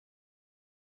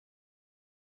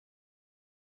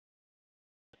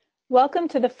Welcome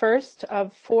to the first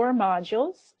of 4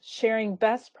 modules, sharing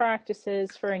best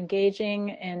practices for engaging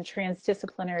in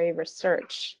transdisciplinary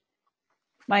research.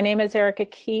 My name is Erica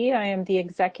Key. I am the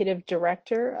Executive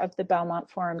Director of the Belmont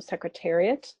Forum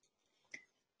Secretariat.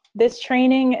 This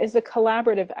training is a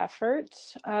collaborative effort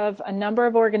of a number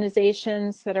of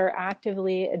organizations that are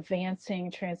actively advancing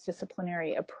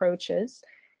transdisciplinary approaches.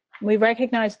 We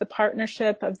recognize the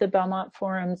partnership of the Belmont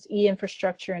Forum's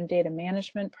E-Infrastructure and Data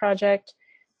Management Project,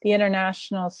 the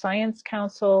International Science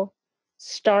Council,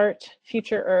 START,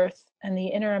 FutureEarth, and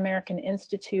the Inter-American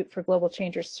Institute for Global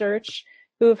Change Research,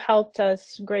 who have helped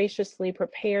us graciously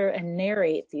prepare and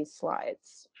narrate these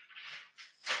slides.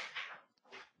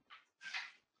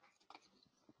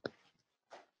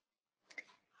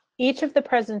 Each of the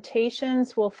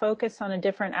presentations will focus on a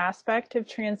different aspect of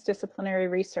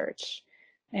transdisciplinary research,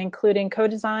 including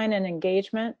co-design and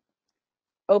engagement,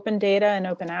 open data and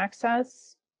open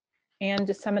access, and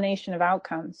dissemination of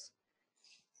outcomes.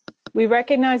 We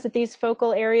recognize that these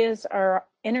focal areas are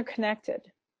interconnected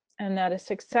and that a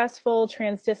successful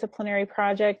transdisciplinary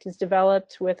project is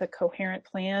developed with a coherent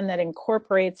plan that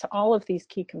incorporates all of these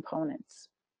key components.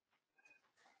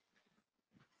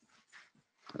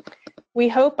 We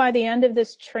hope by the end of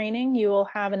this training you will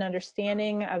have an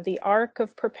understanding of the arc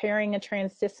of preparing a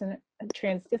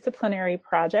transdisciplinary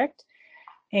project,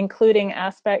 including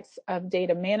aspects of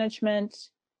data management,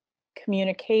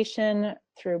 communication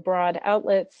through broad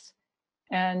outlets,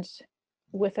 and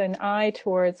with an eye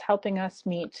towards helping us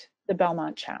meet the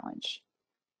Belmont Challenge.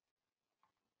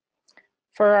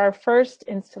 For our first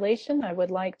installation, I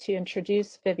would like to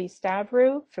introduce Vivi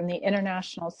Stavrou from the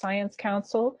International Science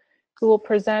Council, who will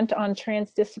present on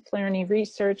transdisciplinary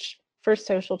research for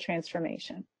social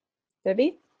transformation.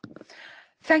 Vivi?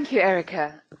 Thank you,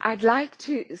 Erica. I'd like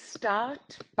to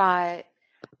start by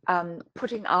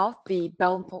putting out the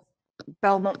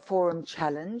Belmont Forum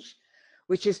Challenge,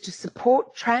 which is to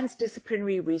support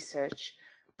transdisciplinary research,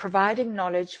 providing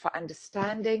knowledge for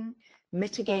understanding,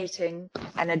 mitigating,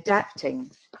 and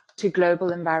adapting to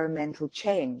global environmental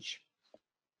change.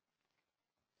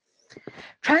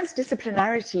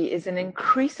 Transdisciplinarity is an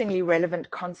increasingly relevant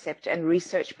concept and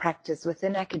research practice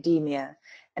within academia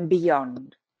and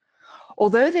beyond.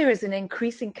 Although there is an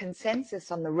increasing consensus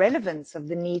on the relevance of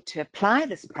the need to apply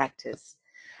this practice,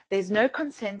 there's no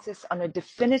consensus on a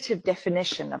definitive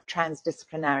definition of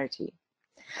transdisciplinarity.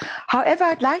 However,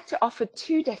 I'd like to offer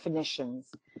 2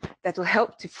 definitions that will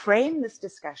help to frame this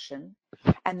discussion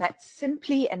and that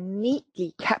simply and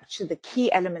neatly capture the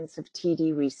key elements of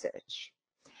TD research.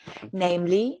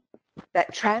 Namely,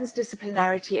 that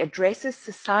transdisciplinarity addresses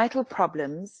societal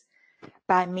problems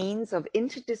by means of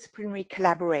interdisciplinary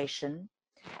collaboration,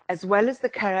 as well as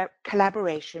the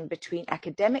collaboration between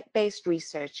academic-based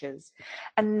researchers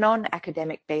and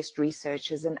non-academic-based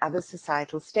researchers and other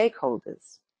societal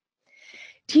stakeholders.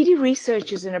 TD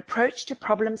research is an approach to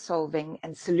problem solving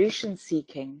and solution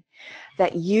seeking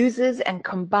that uses and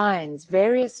combines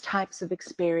various types of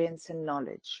experience and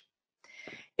knowledge.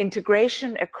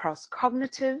 Integration across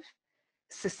cognitive,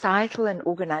 societal and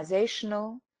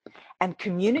organizational, and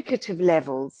communicative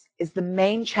levels is the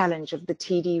main challenge of the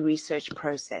TD research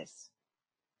process.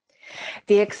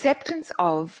 The acceptance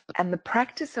of and the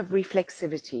practice of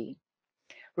reflexivity,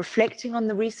 reflecting on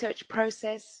the research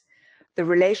process, the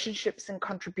relationships and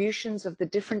contributions of the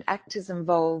different actors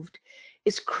involved,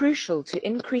 is crucial to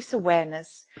increase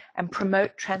awareness and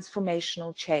promote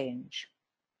transformational change.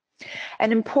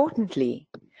 And importantly,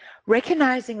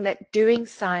 recognizing that doing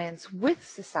science with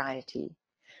society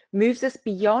moves us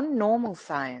beyond normal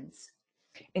science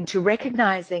into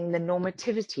recognizing the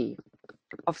normativity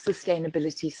of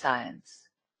sustainability science.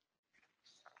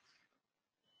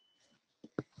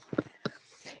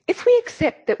 If we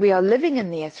accept that we are living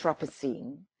in the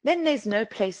Anthropocene, then there's no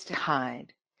place to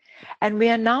hide, and we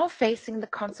are now facing the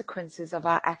consequences of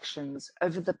our actions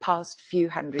over the past few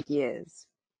hundred years.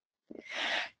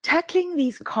 Tackling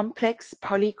these complex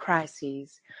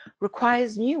polycrises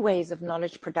requires new ways of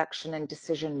knowledge production and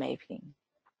decision making.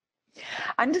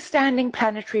 Understanding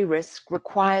planetary risk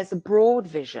requires a broad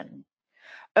vision,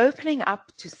 opening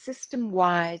up to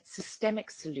system-wide systemic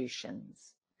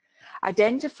solutions,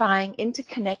 identifying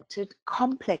interconnected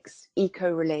complex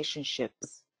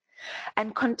eco-relationships,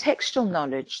 and contextual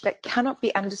knowledge that cannot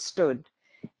be understood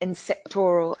in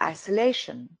sectoral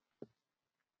isolation.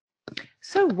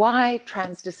 So why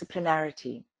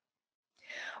transdisciplinarity?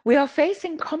 We are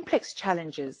facing complex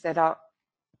challenges that are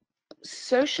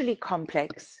socially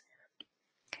complex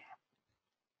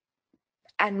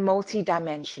and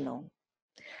multidimensional,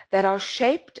 that are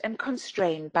shaped and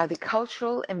constrained by the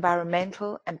cultural,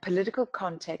 environmental, and political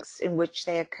contexts in which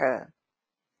they occur.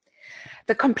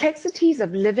 The complexities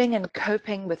of living and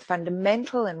coping with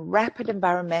fundamental and rapid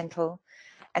environmental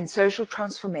and social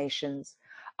transformations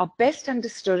are best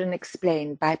understood and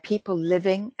explained by people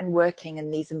living and working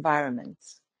in these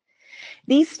environments.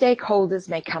 These stakeholders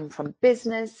may come from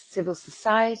business, civil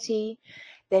society,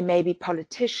 they may be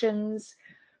politicians,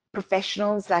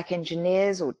 professionals like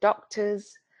engineers or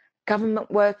doctors,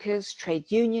 government workers, trade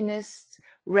unionists,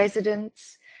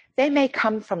 residents. They may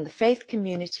come from the faith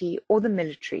community or the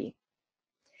military.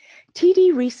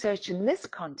 TD research in this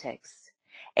context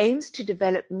aims to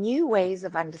develop new ways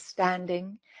of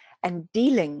understanding and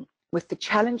dealing with the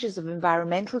challenges of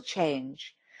environmental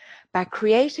change by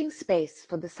creating space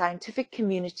for the scientific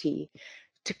community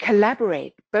to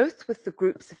collaborate both with the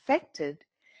groups affected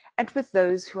and with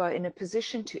those who are in a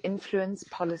position to influence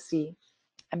policy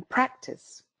and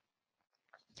practice.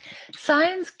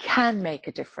 Science can make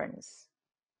a difference.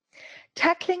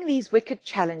 Tackling these wicked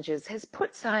challenges has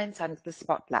put science under the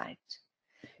spotlight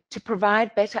to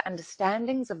provide better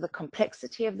understandings of the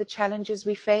complexity of the challenges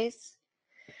we face,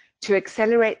 to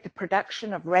accelerate the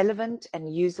production of relevant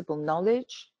and usable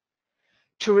knowledge,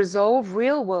 to resolve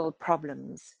real-world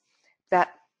problems that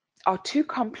are too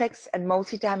complex and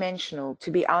multidimensional to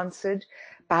be answered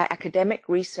by academic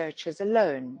researchers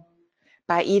alone,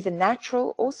 by either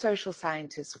natural or social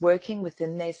scientists working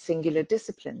within their singular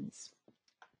disciplines.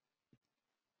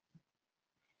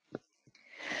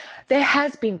 There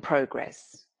has been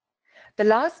progress. The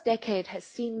last decade has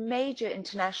seen major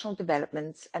international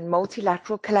developments and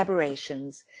multilateral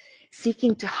collaborations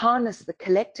seeking to harness the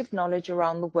collective knowledge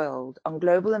around the world on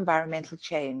global environmental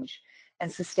change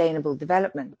and sustainable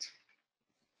development.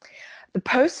 The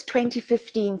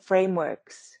post-2015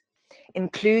 frameworks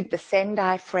include the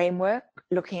Sendai framework,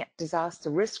 looking at disaster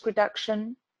risk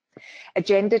reduction,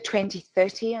 Agenda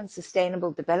 2030 and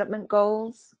Sustainable Development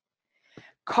Goals,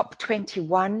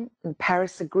 COP21 and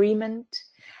Paris Agreement,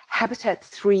 Habitat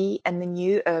 3 and the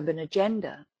New Urban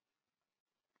Agenda.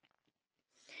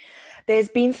 There's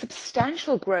been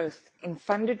substantial growth in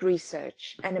funded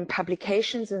research and in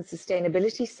publications in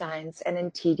sustainability science and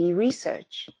in TD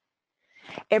research.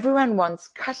 Everyone wants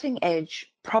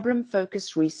cutting-edge,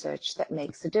 problem-focused research that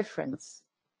makes a difference.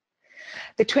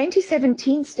 The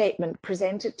 2017 statement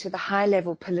presented to the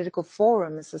high-level political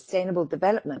forum on sustainable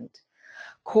development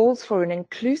calls for an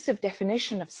inclusive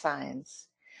definition of science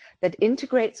that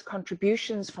integrates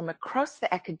contributions from across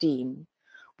the academe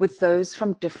with those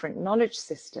from different knowledge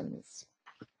systems.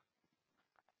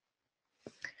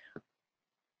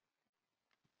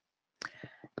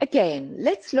 Again,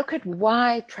 let's look at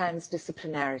why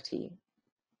transdisciplinarity.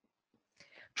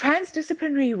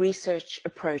 Transdisciplinary research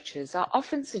approaches are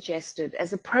often suggested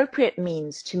as appropriate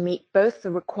means to meet both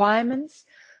the requirements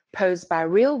posed by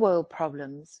real-world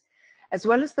problems as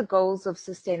well as the goals of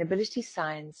sustainability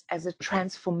science as a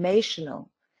transformational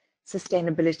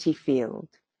sustainability field.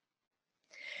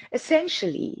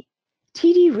 Essentially,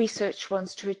 TD research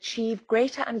wants to achieve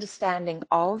greater understanding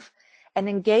of and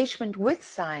engagement with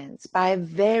science by a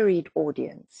varied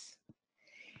audience,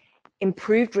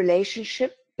 improved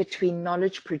relationship between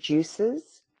knowledge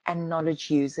producers and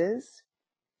knowledge users,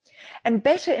 and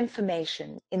better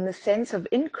information in the sense of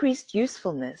increased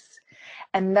usefulness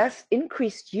and thus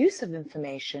increased use of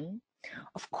information,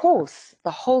 of course,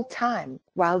 the whole time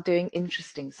while doing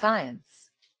interesting science.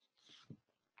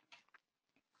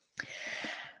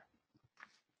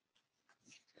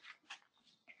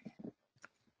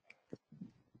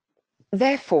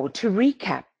 Therefore, to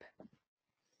recap,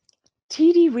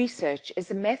 TD research is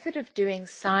a method of doing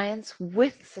science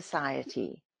with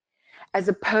society, as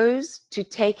opposed to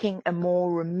taking a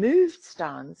more removed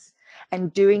stance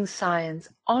and doing science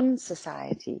on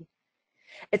society.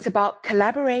 It's about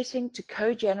collaborating to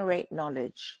co-generate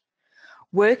knowledge,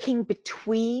 working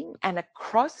between and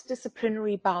across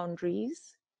disciplinary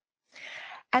boundaries.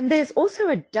 And there's also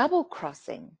a double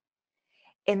crossing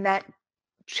in that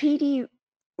TD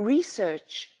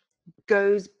research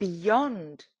goes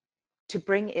beyond to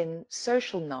bring in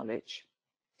social knowledge.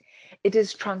 It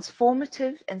is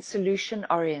transformative and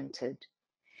solution-oriented.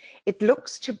 It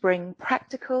looks to bring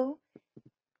practical,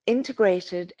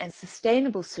 integrated, and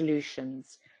sustainable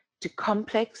solutions to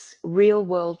complex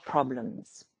real-world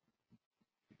problems.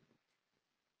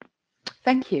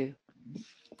 Thank you.